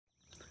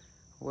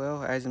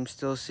Well, as I'm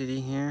still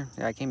sitting here,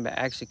 I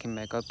actually came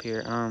back up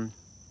here.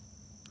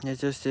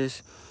 It's just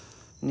this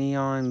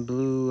neon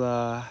blue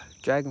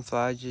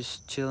dragonfly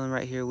just chilling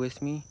right here with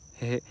me.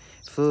 It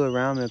flew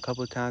around me a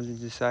couple times and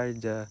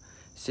decided to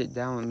sit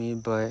down with me,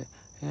 but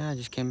yeah, I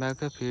just came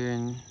back up here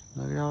and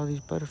look at all these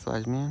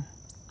butterflies, man.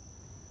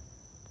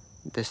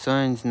 The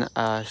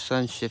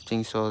sun's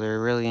shifting, so there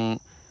really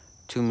ain't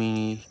too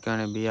many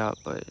gonna be out,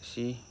 but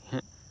see,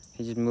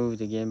 he just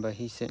moved again, but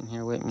he's sitting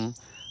here with me.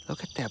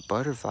 Look at that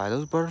butterfly.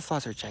 Those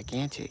butterflies are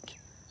gigantic.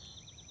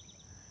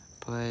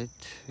 But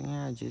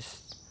yeah,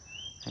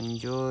 I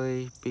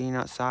enjoy being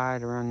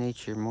outside around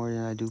nature more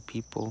than I do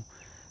people.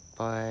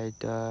 But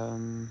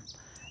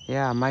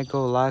yeah, I might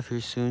go live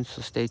here soon,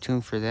 so stay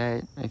tuned for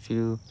that if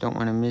you don't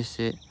want to miss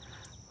it.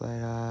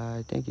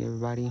 But thank you,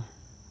 everybody.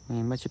 I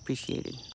mean, much appreciated.